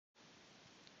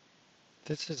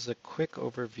This is a quick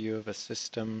overview of a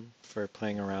system for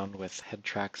playing around with head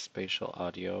track spatial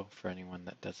audio for anyone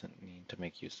that doesn't need to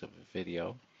make use of a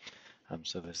video.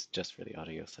 So this is just for the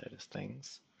audio side of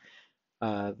things.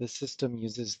 This system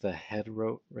uses the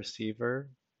hedrot receiver,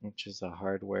 which is a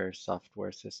hardware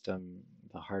software system.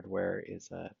 The hardware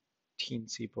is a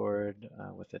teensy board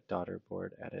with a daughter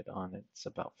board added on. It's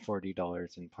about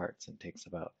 $40 in parts and takes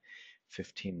about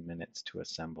 15 minutes to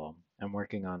assemble. I'm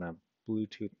working on a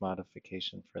Bluetooth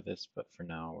modification for this, but for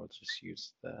now we'll just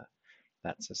use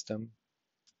that system.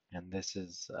 And this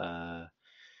is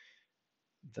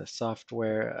the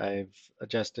software. I've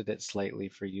adjusted it slightly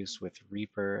for use with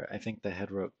Reaper. I think the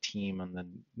hedrot team on the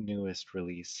newest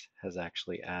release has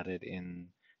actually added in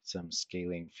some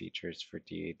scaling features for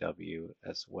DAW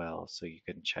as well, so you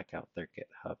can check out their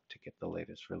GitHub to get the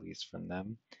latest release from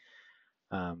them.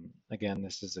 Again,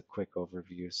 this is a quick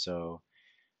overview, so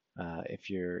if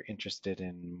you're interested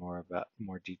in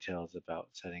more details about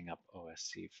setting up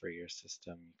OSC for your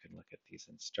system, you can look at these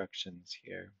instructions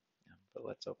here. But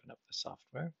let's open up the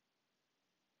software.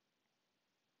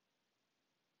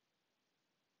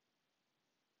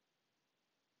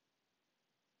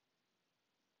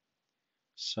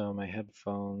 So my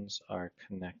headphones are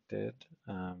connected.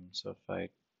 So if I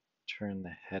turn the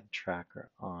head tracker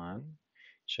on, it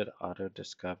should auto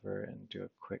discover and do a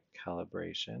quick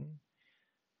calibration.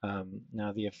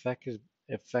 Now the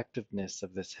effectiveness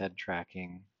of this head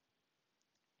tracking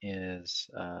is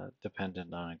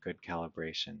dependent on a good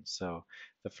calibration. So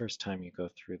the first time you go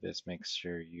through this, make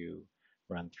sure you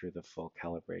run through the full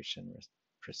calibration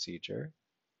procedure.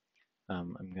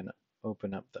 I'm going to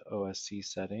open up the OSC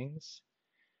settings,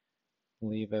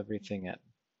 leave everything at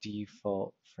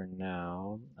default for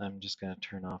now. I'm just going to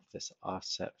turn off this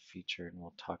offset feature and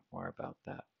we'll talk more about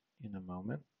that in a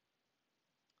moment.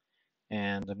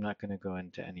 And I'm not going to go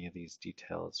into any of these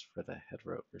details for the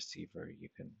hedrot receiver. You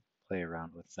can play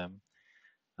around with them.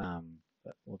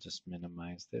 But we'll just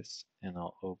minimize this and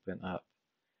I'll open up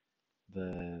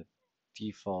the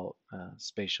default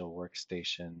spatial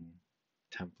workstation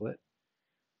template.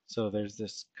 So there's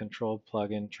this control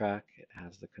plugin track. It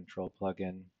has the control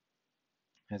plugin.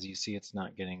 As you see, it's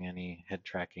not getting any head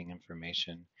tracking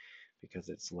information because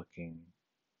it's looking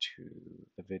to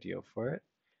the video for it.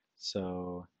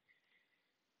 So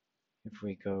if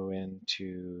we go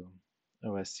into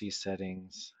OSC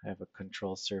settings, I have a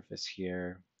control surface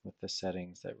here with the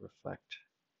settings that reflect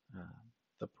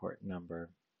the port number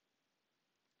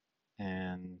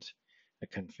and a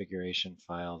configuration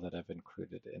file that I've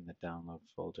included in the download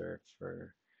folder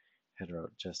for hedrot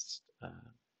just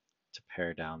to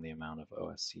pare down the amount of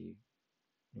OSC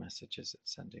messages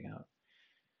it's sending out.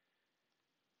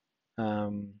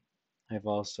 I've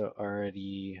also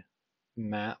already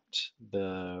mapped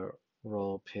the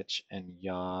roll, pitch, and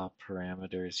yaw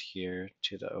parameters here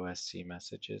to the OSC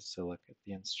messages. So look at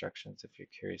the instructions if you're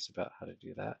curious about how to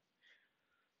do that.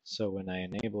 So when I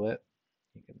enable it,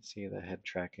 you can see the head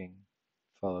tracking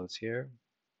follows here,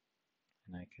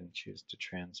 and I can choose to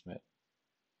transmit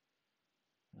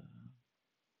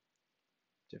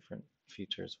different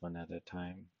features one at a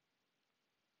time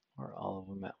or all of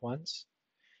them at once.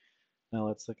 Now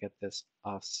let's look at this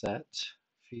offset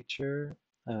feature.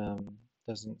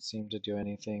 Doesn't seem to do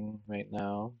anything right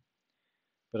now,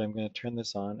 but I'm going to turn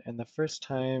this on. And the first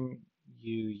time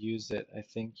you use it, I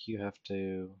think you have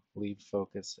to leave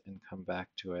focus and come back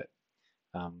to it,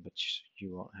 but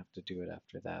you won't have to do it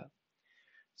after that.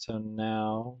 So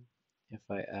now if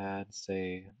I add,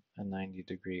 say, a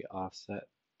 90-degree offset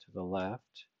to the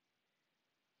left,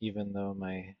 even though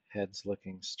my head's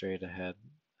looking straight ahead,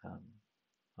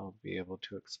 I'll be able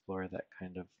to explore that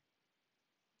kind of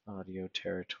audio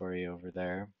territory over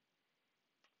there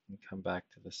and come back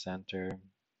to the center.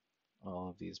 All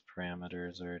of these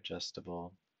parameters are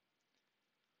adjustable.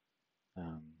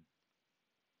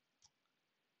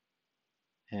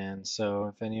 And so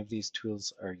if any of these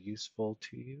tools are useful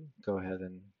to you, go ahead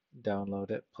and download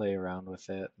it, play around with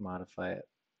it, modify it,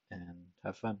 and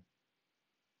have fun.